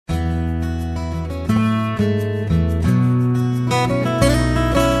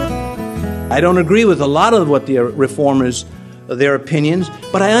I don't agree with a lot of what the reformers, their opinions,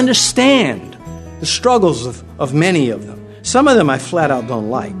 but I understand the struggles of many of them. Some of them I flat out don't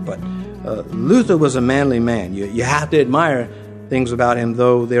like, but Luther was a manly man. You have to admire things about him,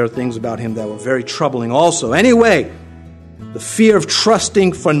 though there are things about him that were very troubling also. Anyway, the fear of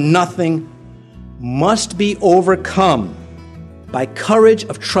trusting for nothing must be overcome by courage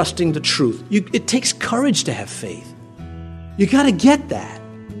of trusting the truth. It takes courage to have faith. You got to get that.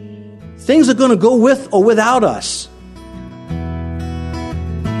 Things are going to go with or without us.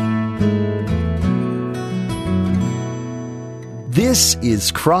 This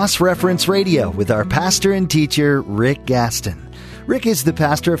is Cross-Reference Radio with our pastor and teacher, Rick Gaston. Rick is the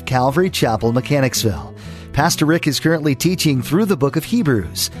pastor of Calvary Chapel, Mechanicsville. Pastor Rick is currently teaching through the book of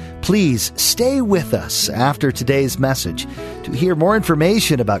Hebrews. Please stay with us after today's message to hear more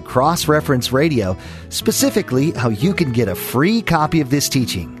information about Cross-Reference Radio, specifically how you can get a free copy of this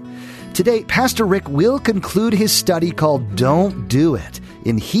teaching. Today, Pastor Rick will conclude his study called Don't Do It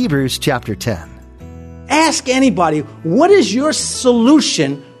in Hebrews chapter 10. Ask anybody, what is your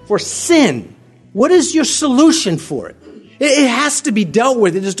solution for sin? What is your solution for it? It has to be dealt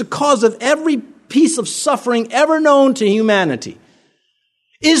with. It is the cause of every piece of suffering ever known to humanity.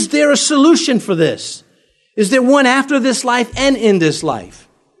 Is there a solution for this? Is there one after this life and in this life?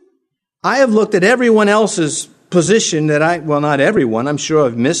 I have looked at everyone else's position not everyone, I'm sure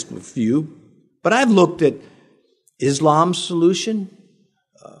I've missed a few, but I've looked at Islam's solution,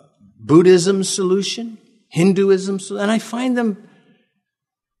 Buddhism's solution, Hinduism's solution, and I find them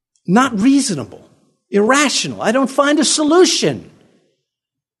not reasonable, irrational. I don't find a solution.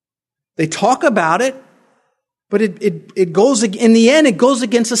 They talk about it, but it goes, in the end, it goes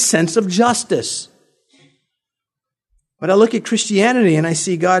against a sense of justice. But I look at Christianity and I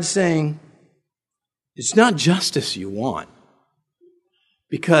see God saying, it's not justice you want,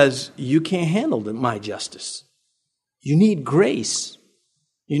 because you can't handle my justice. You need grace.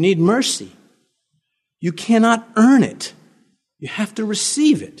 You need mercy. You cannot earn it. You have to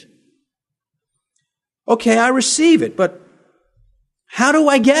receive it. Okay, I receive it, but how do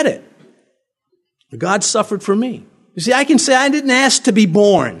I get it? God suffered for me. You see, I can say I didn't ask to be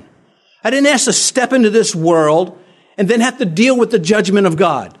born. I didn't ask to step into this world and then have to deal with the judgment of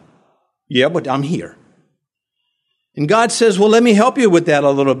God. Yeah, but I'm here. And God says, well, let me help you with that a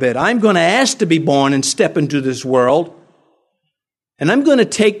little bit. I'm going to ask to be born and step into this world. And I'm going to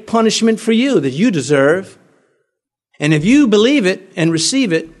take punishment for you that you deserve. And if you believe it and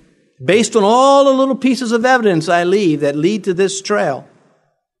receive it, based on all the little pieces of evidence I leave that lead to this trail,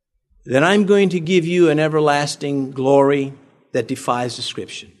 then I'm going to give you an everlasting glory that defies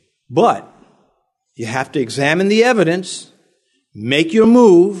description. But you have to examine the evidence, make your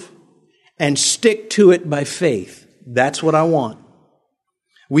move, and stick to it by faith. That's what I want.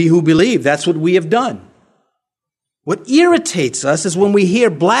 We who believe, that's what we have done. What irritates us is when we hear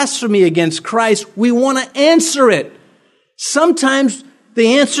blasphemy against Christ, we want to answer it. Sometimes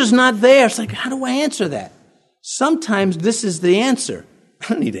the answer's not there. It's like, how do I answer that? Sometimes this is the answer. I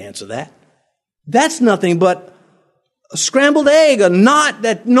don't need to answer that. That's nothing but a scrambled egg, a knot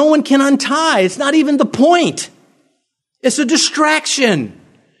that no one can untie. It's not even the point. It's a distraction.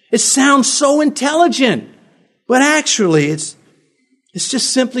 It sounds so intelligent, but actually it's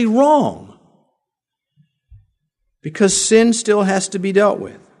just simply wrong. Because sin still has to be dealt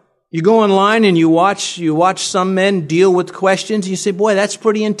with. You go online and you watch some men deal with questions, and you say, boy, that's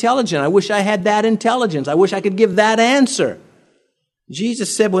pretty intelligent. I wish I had that intelligence. I wish I could give that answer.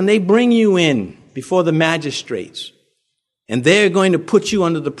 Jesus said, when they bring you in before the magistrates, and they're going to put you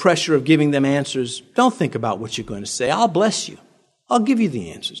under the pressure of giving them answers, don't think about what you're going to say. I'll bless you. I'll give you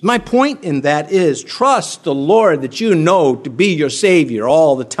the answers. My point in that is trust the Lord that you know to be your Savior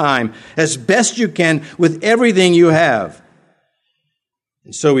all the time, as best you can with everything you have.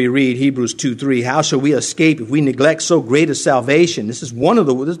 And so we read Hebrews 2:3, how shall we escape if we neglect so great a salvation? This is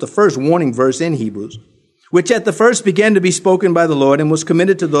the first warning verse in Hebrews, which at the first began to be spoken by the Lord and was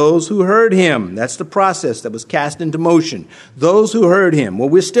committed to those who heard him. That's the process that was cast into motion. Those who heard him. Well,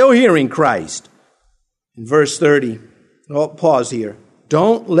 we're still hearing Christ. In verse 30, I'll pause here.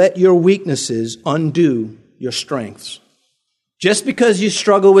 Don't let your weaknesses undo your strengths. Just because you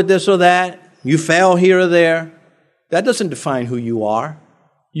struggle with this or that, you fail here or there, that doesn't define who you are.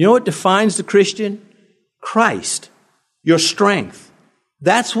 You know what defines the Christian? Christ, your strength.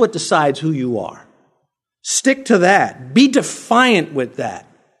 That's what decides who you are. Stick to that. Be defiant with that.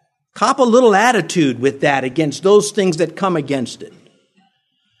 Cop a little attitude with that against those things that come against it.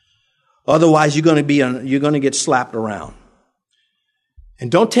 Otherwise, you're going to get slapped around. And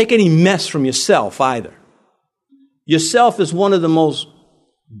don't take any mess from yourself either. yourself as one of the most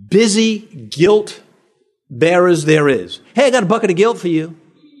busy guilt bearers there is. Hey, I got a bucket of guilt for you.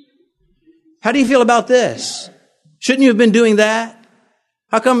 How do you feel about this? Shouldn't you have been doing that?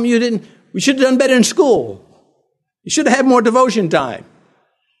 How come you didn't? We should have done better in school. You should have had more devotion time.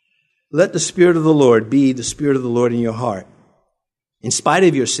 Let the Spirit of the Lord be the Spirit of the Lord in your heart. In spite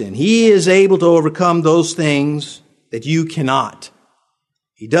of your sin, He is able to overcome those things that you cannot.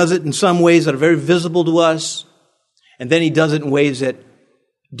 He does it in some ways that are very visible to us, and then He does it in ways that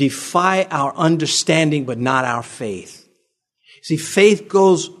defy our understanding but not our faith. See, faith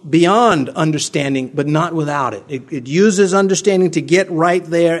goes beyond understanding, but not without it. It uses understanding to get right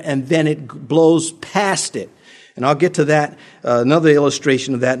there, and then it blows past it. And I'll get to that, another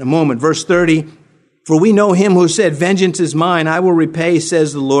illustration of that in a moment. Verse 30, for we know Him who said, vengeance is mine, I will repay,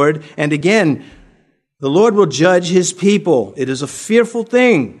 says the Lord. And again, the Lord will judge His people. It is a fearful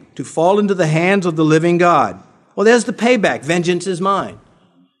thing to fall into the hands of the living God. Well, there's the payback. Vengeance is mine.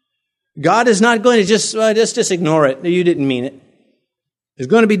 God is not going to just ignore it. You didn't mean it. It's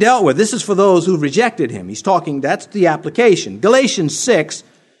going to be dealt with. This is for those who rejected Him. He's talking, that's the application. Galatians 6,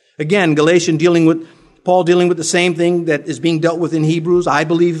 again, Paul dealing with the same thing that is being dealt with in Hebrews. I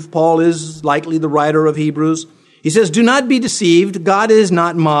believe Paul is likely the writer of Hebrews. He says, do not be deceived. God is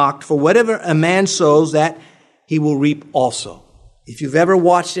not mocked. For whatever a man sows, that he will reap also. If you've ever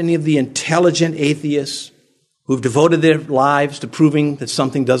watched any of the intelligent atheists who've devoted their lives to proving that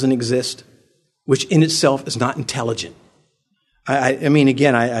something doesn't exist, which in itself is not intelligent. I mean,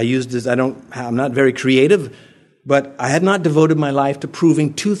 again, I use this, I'm not very creative, but I had not devoted my life to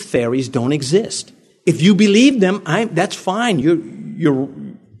proving tooth fairies don't exist. If you believe them, that's fine. You're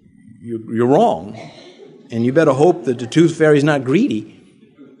wrong. And you better hope that the tooth fairy's not greedy,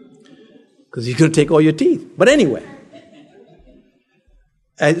 because he's going to take all your teeth. But anyway,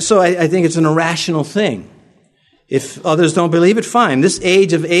 so I think it's an irrational thing. If others don't believe it, fine. This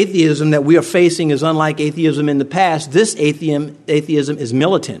age of atheism that we are facing is unlike atheism in the past. This atheism is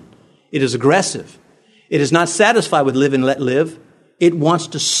militant. It is aggressive. It is not satisfied with live and let live. It wants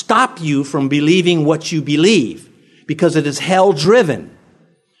to stop you from believing what you believe because it is hell-driven.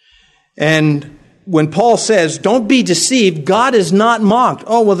 And when Paul says, don't be deceived, God is not mocked.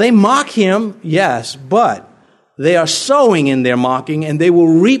 Oh, well, they mock Him, yes, but they are sowing in their mocking, and they will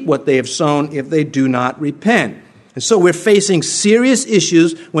reap what they have sown if they do not repent. And so we're facing serious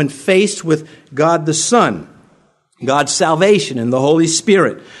issues when faced with God the Son, God's salvation and the Holy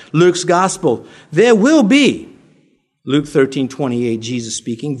Spirit. Luke's gospel, there will be, Luke 13:28, Jesus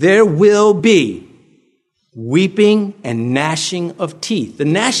speaking, there will be weeping and gnashing of teeth. The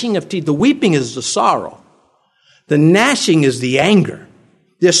gnashing of teeth, the weeping is the sorrow. The gnashing is the anger.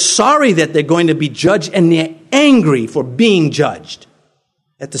 They're sorry that they're going to be judged, and they're angry for being judged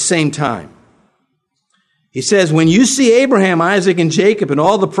at the same time. He says, when you see Abraham, Isaac, and Jacob, and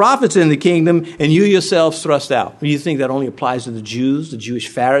all the prophets in the kingdom, and you yourselves thrust out. You think that only applies to the Jews, the Jewish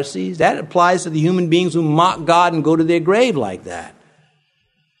Pharisees? That applies to the human beings who mock God and go to their grave like that.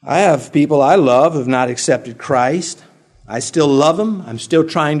 I have people I love who have not accepted Christ. I still love them. I'm still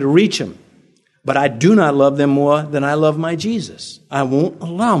trying to reach them. But I do not love them more than I love my Jesus. I won't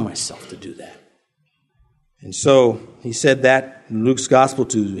allow myself to do that. And so he said that in Luke's gospel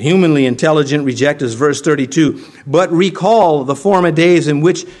to humanly intelligent rejectors, verse 32. But recall the former days in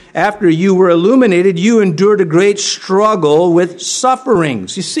which, after you were illuminated, you endured a great struggle with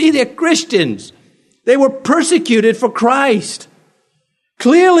sufferings. You see, they're Christians. They were persecuted for Christ.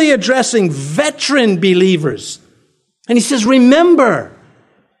 Clearly addressing veteran believers. And he says, remember.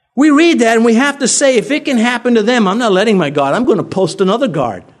 We read that and we have to say, if it can happen to them, I'm not letting my guard. I'm going to post another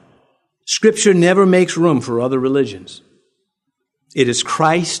guard. Scripture never makes room for other religions. It is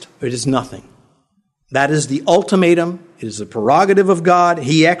Christ or it is nothing. That is the ultimatum. It is the prerogative of God.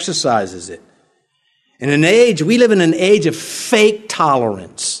 He exercises it. In an age, we live in an age of fake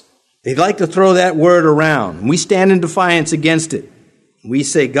tolerance. They'd like to throw that word around. We stand in defiance against it. We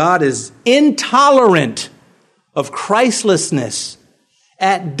say God is intolerant of Christlessness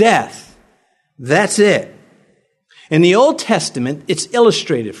at death. That's it. In the Old Testament, it's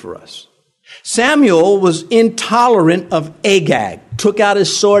illustrated for us. Samuel was intolerant of Agag, took out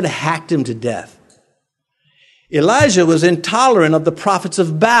his sword, hacked him to death. Elijah was intolerant of the prophets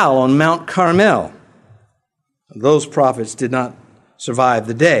of Baal on Mount Carmel. Those prophets did not survive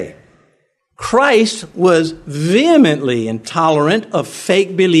the day. Christ was vehemently intolerant of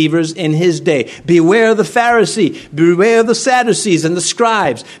fake believers in his day. Beware the Pharisee, beware the Sadducees and the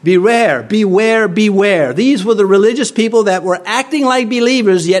scribes. Beware, beware, beware. These were the religious people that were acting like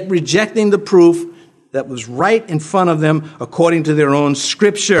believers, yet rejecting the proof that was right in front of them according to their own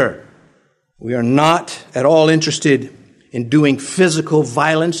scripture. We are not at all interested in doing physical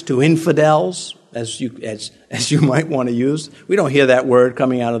violence to infidels, as you might want to use. We don't hear that word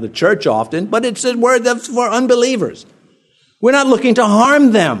coming out of the church often, but it's a word that's for unbelievers. We're not looking to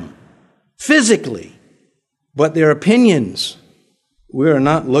harm them physically, but their opinions, we are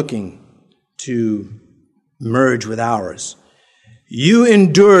not looking to merge with ours. You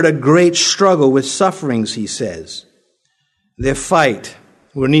endured a great struggle with sufferings, he says. Their fight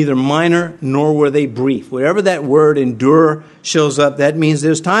were neither minor nor were they brief. Wherever that word endure shows up, that means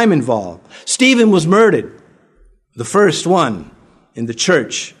there's time involved. Stephen was murdered, the first one in the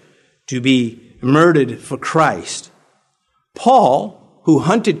church to be murdered for Christ. Paul, who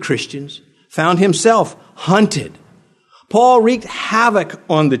hunted Christians, found himself hunted. Paul wreaked havoc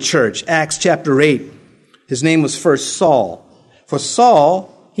on the church. Acts chapter 8. His name was first Saul. For Saul,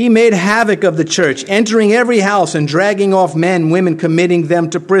 he made havoc of the church, entering every house and dragging off men, women, committing them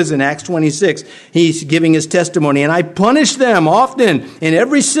to prison. Acts 26, he's giving his testimony. And I punished them often in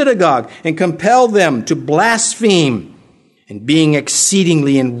every synagogue and compelled them to blaspheme. And being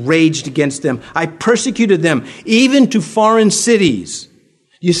exceedingly enraged against them, I persecuted them even to foreign cities.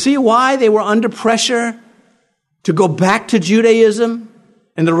 You see why they were under pressure to go back to Judaism?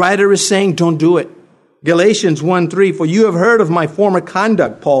 And the writer is saying, don't do it. Galatians 1:3, for you have heard of my former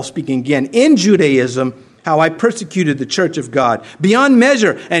conduct, Paul speaking again, in Judaism, how I persecuted the church of God beyond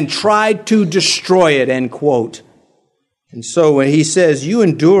measure and tried to destroy it, end quote. And so when he says, you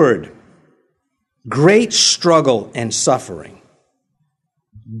endured great struggle and suffering,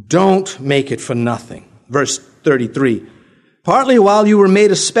 don't make it for nothing. Verse 33, partly while you were made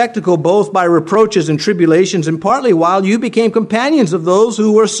a spectacle both by reproaches and tribulations, and partly while you became companions of those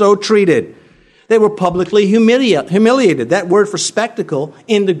who were so treated. They were publicly humiliated. That word for spectacle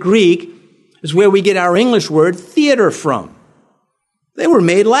in the Greek is where we get our English word theater from. They were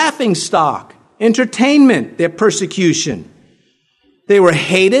made laughing stock, entertainment, their persecution. They were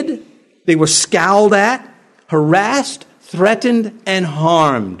hated, they were scowled at, harassed, threatened, and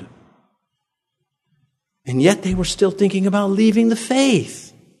harmed. And yet they were still thinking about leaving the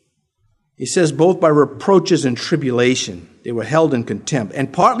faith. He says both by reproaches and tribulation. They were held in contempt.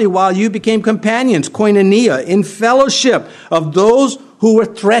 And partly while you became companions, koinonia, in fellowship of those who were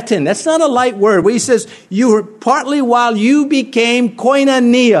threatened. That's not a light word. Where he says, you were partly while you became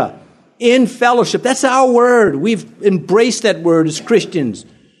koinonia, in fellowship. That's our word. We've embraced that word as Christians.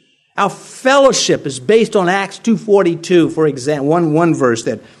 Our fellowship is based on Acts 2:42, for example, one verse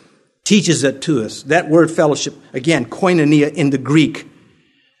that teaches it to us. That word fellowship, again, koinonia in the Greek.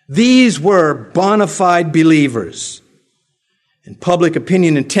 These were bona fide believers. And public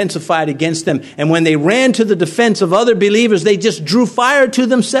opinion intensified against them. And when they ran to the defense of other believers, they just drew fire to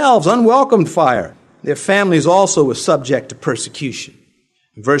themselves, unwelcomed fire. Their families also were subject to persecution.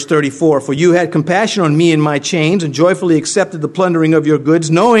 Verse 34, for you had compassion on me in my chains and joyfully accepted the plundering of your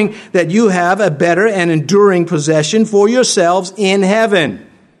goods, knowing that you have a better and enduring possession for yourselves in heaven.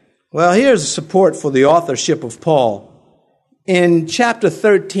 Well, here's support for the authorship of Paul. In chapter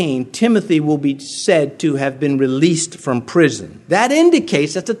 13, Timothy will be said to have been released from prison. That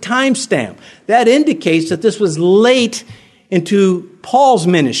indicates, that's a timestamp. That indicates that this was late into Paul's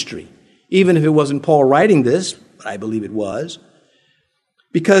ministry. Even if it wasn't Paul writing this, but I believe it was.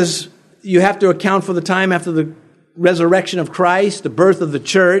 Because you have to account for the time after the resurrection of Christ, the birth of the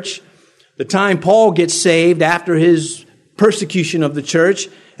church, the time Paul gets saved after his persecution of the church,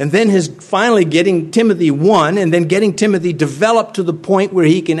 and then his finally getting Timothy won, and then getting Timothy developed to the point where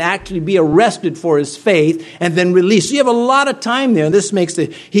he can actually be arrested for his faith and then released. So you have a lot of time there. This makes the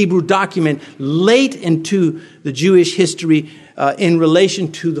Hebrew document late into the Jewish history in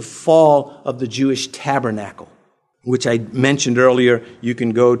relation to the fall of the Jewish tabernacle, which I mentioned earlier. You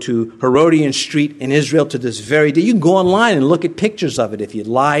can go to Herodian Street in Israel to this very day. You can go online and look at pictures of it if you'd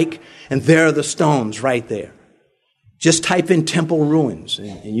like, and there are the stones right there. Just type in temple ruins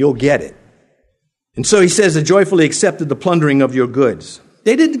and you'll get it. And so he says, they joyfully accepted the plundering of your goods.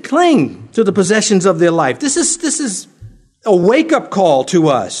 They didn't cling to the possessions of their life. This is a wake-up call to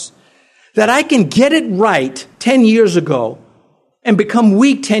us that I can get it right 10 years ago and become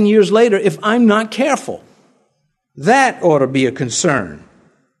weak 10 years later if I'm not careful. That ought to be a concern.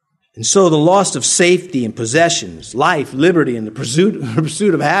 And so the loss of safety and possessions, life, liberty, and the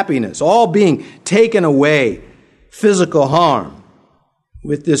pursuit of happiness, all being taken away, physical harm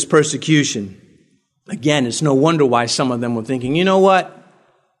with this persecution. Again, it's no wonder why some of them were thinking, you know what?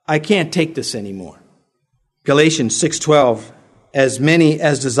 I can't take this anymore. Galatians 6:12, as many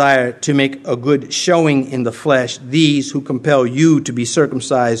as desire to make a good showing in the flesh, these who compel you to be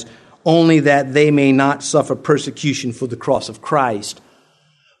circumcised, only that they may not suffer persecution for the cross of Christ.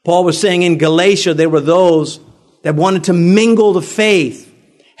 Paul was saying in Galatia, there were those that wanted to mingle the faith,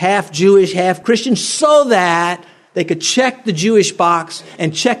 half Jewish, half Christian, so that they could check the Jewish box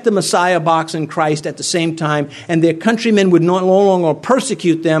and check the Messiah box in Christ at the same time, and their countrymen would no longer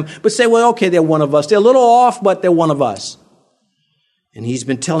persecute them, but say, well, okay, they're one of us. They're a little off, but they're one of us. And he's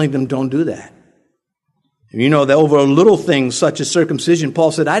been telling them, don't do that. And you know that over little things such as circumcision,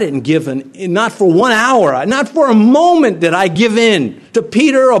 Paul said, I didn't give not for 1 hour, not for a moment did I give in to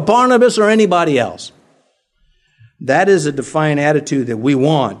Peter or Barnabas or anybody else. That is a defiant attitude that we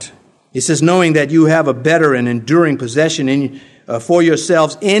want. He says, knowing that you have a better and enduring possession for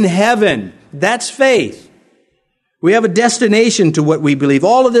yourselves in heaven. That's faith. We have a destination to what we believe.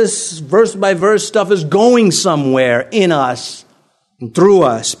 All of this verse by verse stuff is going somewhere in us and through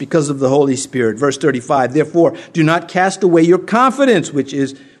us because of the Holy Spirit. Verse 35, therefore, do not cast away your confidence, which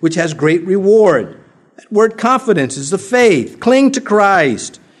has great reward. That word confidence is the faith. Cling to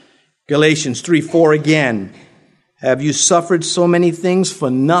Christ. Galatians 3:4 again. Have you suffered so many things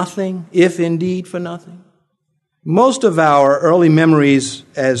for nothing, if indeed for nothing? Most of our early memories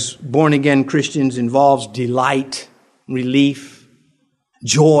as born-again Christians involves delight, relief,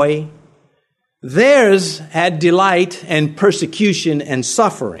 joy. Theirs had delight and persecution and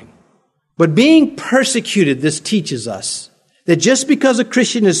suffering. But being persecuted, this teaches us that just because a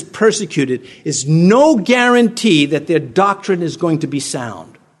Christian is persecuted is no guarantee that their doctrine is going to be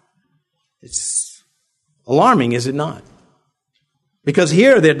sound. It's alarming, is it not? Because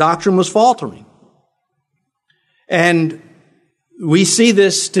here their doctrine was faltering. And we see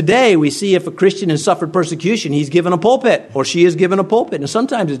this today. We see if a Christian has suffered persecution, he's given a pulpit, or she is given a pulpit. And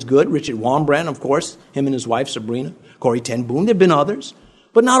sometimes it's good. Richard Wurmbrand, of course, him and his wife Sabrina, Corrie ten Boom, there have been others.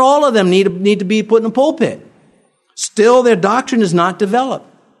 But not all of them need to be put in a pulpit. Still, their doctrine is not developed.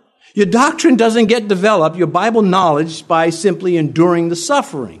 Your doctrine doesn't get developed, your Bible knowledge, by simply enduring the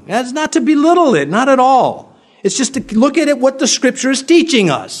suffering. That's not to belittle it, not at all. It's just to look at it what the Scripture is teaching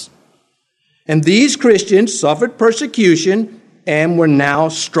us. And these Christians suffered persecution and were now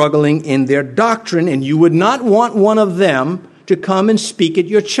struggling in their doctrine, and you would not want one of them to come and speak at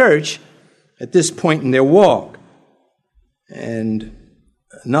your church at this point in their walk. And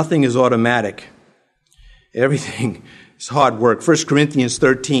nothing is automatic. Everything is hard work. 1 Corinthians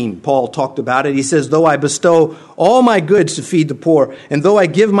 13, Paul talked about it. He says, though I bestow all my goods to feed the poor, and though I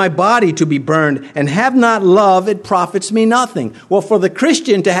give my body to be burned, and have not love, it profits me nothing. Well, for the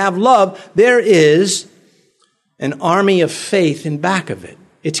Christian to have love, there is an army of faith in back of it.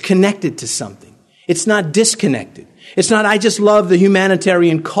 It's connected to something. It's not disconnected. It's not, I just love the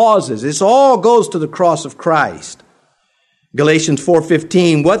humanitarian causes. This all goes to the cross of Christ. Galatians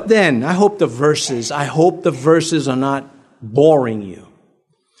 4:15, what then? I hope the verses are not boring you.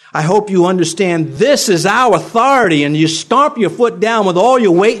 I hope you understand this is our authority, and you stomp your foot down with all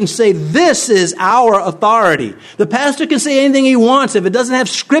your weight and say, this is our authority. The pastor can say anything he wants. If it doesn't have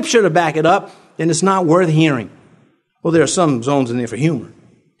Scripture to back it up, then it's not worth hearing. Well, there are some zones in there for humor.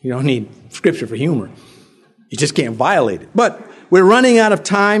 You don't need Scripture for humor. You just can't violate it. But we're running out of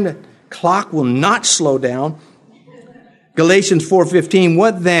time. The clock will not slow down. Galatians 4:15,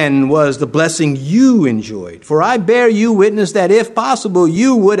 what then was the blessing you enjoyed? For I bear you witness that if possible,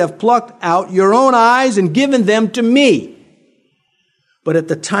 you would have plucked out your own eyes and given them to me. But at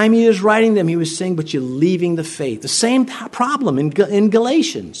the time he was writing them, he was saying, but you're leaving the faith. The same problem in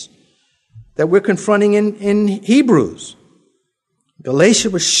Galatians that we're confronting in Hebrews. Galatia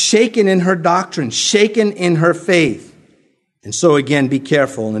was shaken in her doctrine, shaken in her faith. And so again, be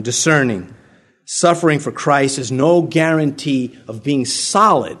careful and discerning. Suffering for Christ is no guarantee of being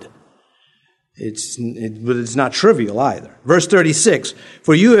solid. But it's not trivial either. Verse 36,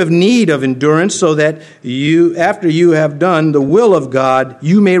 for you have need of endurance so that you, after you have done the will of God,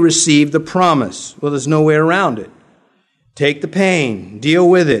 you may receive the promise. Well, there's no way around it. Take the pain, deal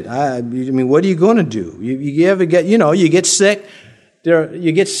with it. I mean, what are you going to do? You ever get, you get sick.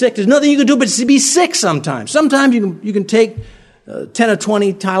 You get sick. There's nothing you can do but to be sick sometimes. Sometimes you can take 10 or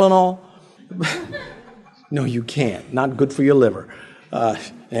 20 Tylenol. No, you can't. Not good for your liver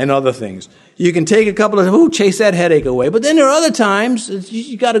and other things. You can take a couple of, chase that headache away. But then there are other times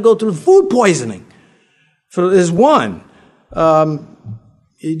you got to go through food poisoning. So there's one.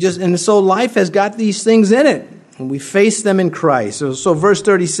 And so life has got these things in it. And we face them in Christ. So verse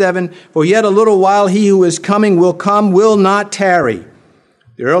 37, for yet a little while he who is coming will come, will not tarry.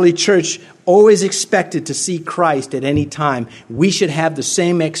 The early church always expected to see Christ at any time. We should have the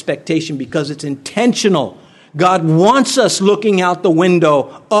same expectation because it's intentional. God wants us looking out the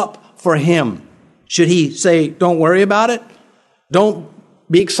window up for him. Should he say, don't worry about it? Don't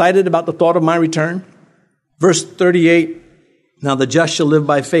be excited about the thought of my return? Verse 38, Now the just shall live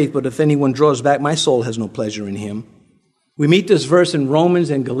by faith, but if anyone draws back, my soul has no pleasure in him. We meet this verse in Romans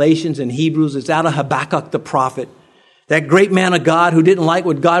and Galatians and Hebrews. It's out of Habakkuk the prophet. That great man of God who didn't like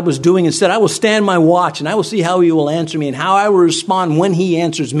what God was doing and said, I will stand my watch and I will see how he will answer me and how I will respond when he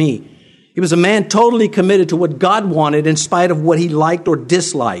answers me. He was a man totally committed to what God wanted in spite of what he liked or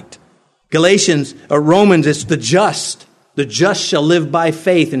disliked. Romans, it's the just. The just shall live by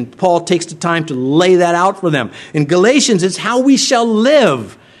faith. And Paul takes the time to lay that out for them. In Galatians, it's how we shall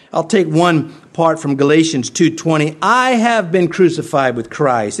live. I'll take one part from Galatians 2:20. I have been crucified with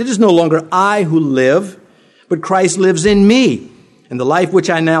Christ. It is no longer I who live, but Christ lives in me. And the life which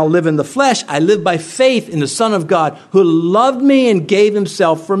I now live in the flesh, I live by faith in the Son of God who loved me and gave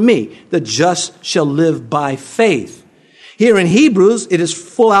himself for me. The just shall live by faith. Here in Hebrews, it is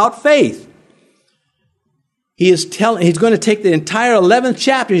full out faith. He's going to take the entire 11th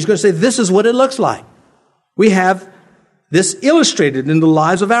chapter. He's going to say, this is what it looks like. We have this illustrated in the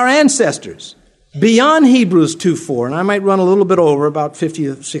lives of our ancestors. Beyond Hebrews 2:4, and I might run a little bit over, about 50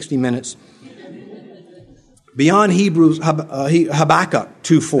 to 60 minutes. Beyond Habakkuk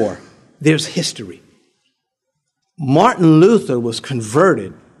 2:4, there's history. Martin Luther was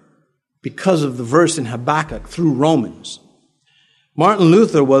converted because of the verse in Habakkuk through Romans. Martin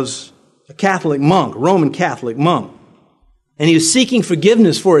Luther was a Catholic monk, Roman Catholic monk, and he was seeking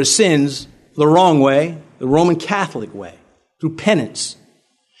forgiveness for his sins the wrong way, the Roman Catholic way, through penance.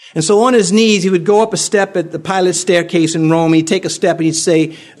 And so on his knees, he would go up a step at the Pilate staircase in Rome. He'd take a step and he'd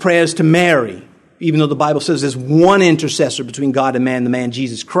say prayers to Mary, even though the Bible says there's one intercessor between God and man, the man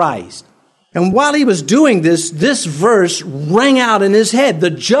Jesus Christ. And while he was doing this verse rang out in his head. The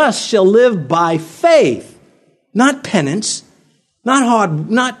just shall live by faith, not penance,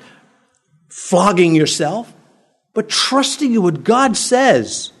 not flogging yourself, but trusting in what God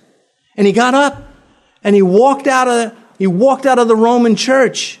says. And he got up and he walked out of the Roman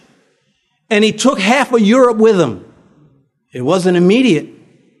church and he took half of Europe with him. It wasn't immediate,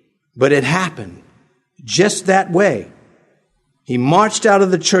 but it happened just that way. He marched out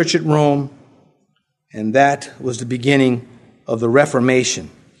of the church at Rome, and that was the beginning of the Reformation.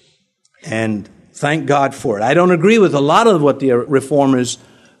 And thank God for it. I don't agree with a lot of what the reformers,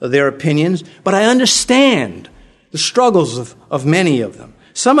 their opinions, but I understand the struggles of many of them.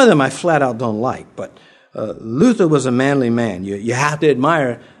 Some of them I flat out don't like, but Luther was a manly man. You have to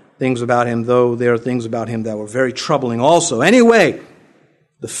admire things about him, though there are things about him that were very troubling also. Anyway,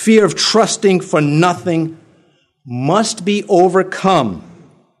 the fear of trusting for nothing must be overcome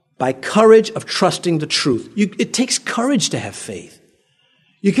by courage of trusting the truth. It takes courage to have faith.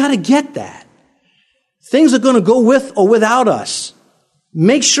 You got to get that. Things are going to go with or without us.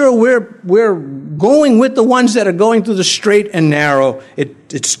 Make sure we're going with the ones that are going through the straight and narrow.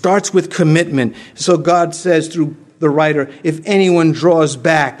 It starts with commitment. So God says through the writer, if anyone draws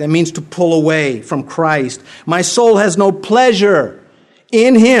back, that means to pull away from Christ. My soul has no pleasure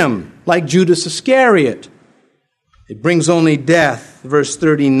in him, like Judas Iscariot. It brings only death. Verse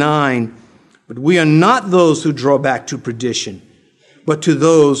 39, but we are not those who draw back to perdition, but to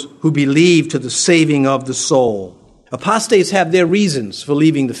those who believe to the saving of the soul. Apostates have their reasons for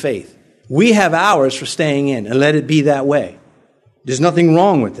leaving the faith. We have ours for staying in, and let it be that way. There's nothing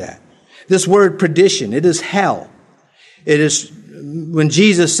wrong with that. This word perdition, it is hell. It is when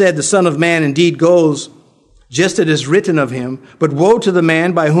Jesus said the Son of Man indeed goes just as it is written of him, but woe to the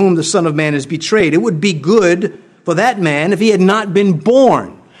man by whom the Son of Man is betrayed. It would be good for that man if he had not been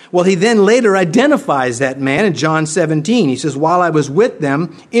born. Well, he then later identifies that man in John 17. He says, while I was with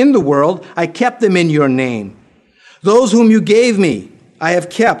them in the world, I kept them in your name. Those whom you gave me, I have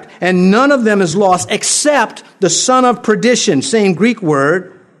kept, and none of them is lost except the son of perdition, same Greek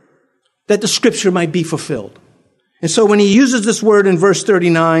word, that the scripture might be fulfilled. And so when he uses this word in verse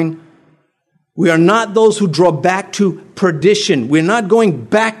 39, we are not those who draw back to perdition. We're not going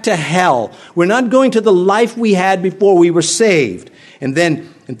back to hell. We're not going to the life we had before we were saved. And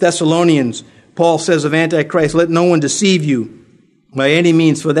then in Thessalonians, Paul says of Antichrist, let no one deceive you by any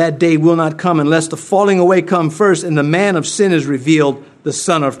means, for that day will not come unless the falling away come first and the man of sin is revealed, the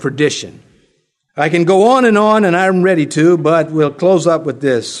son of perdition. I can go on, and I'm ready to, but we'll close up with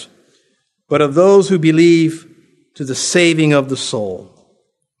this. But of those who believe to the saving of the soul.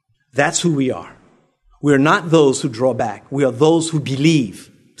 That's who we are. We are not those who draw back. We are those who believe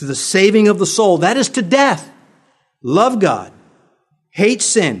to the saving of the soul. That is to death. Love God. Hate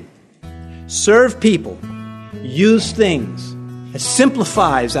sin. Serve people. Use things. It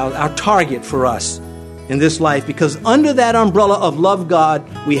simplifies our target for us in this life, because under that umbrella of love God,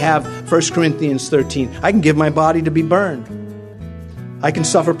 we have 1 Corinthians 13. I can give my body to be burned. I can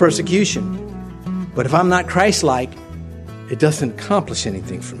suffer persecution. But if I'm not Christ-like, it doesn't accomplish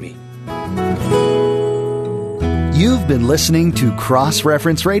anything for me. You've been listening to Cross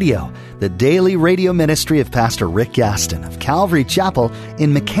Reference Radio, the daily radio ministry of Pastor Rick Gaston of Calvary Chapel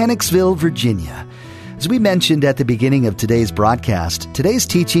in Mechanicsville, Virginia. As we mentioned at the beginning of today's broadcast, today's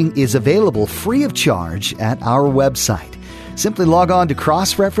teaching is available free of charge at our website. Simply log on to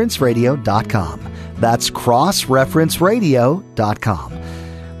crossreferenceradio.com. That's crossreferenceradio.com.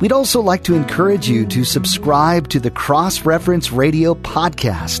 We'd also like to encourage you to subscribe to the Cross Reference Radio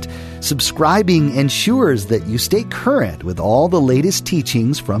podcast. Subscribing ensures that you stay current with all the latest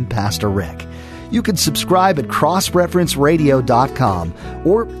teachings from Pastor Rick. You can subscribe at crossreferenceradio.com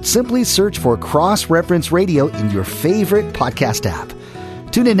or simply search for Cross Reference Radio in your favorite podcast app.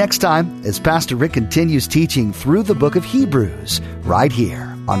 Tune in next time as Pastor Rick continues teaching through the book of Hebrews right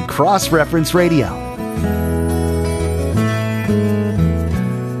here on Cross Reference Radio.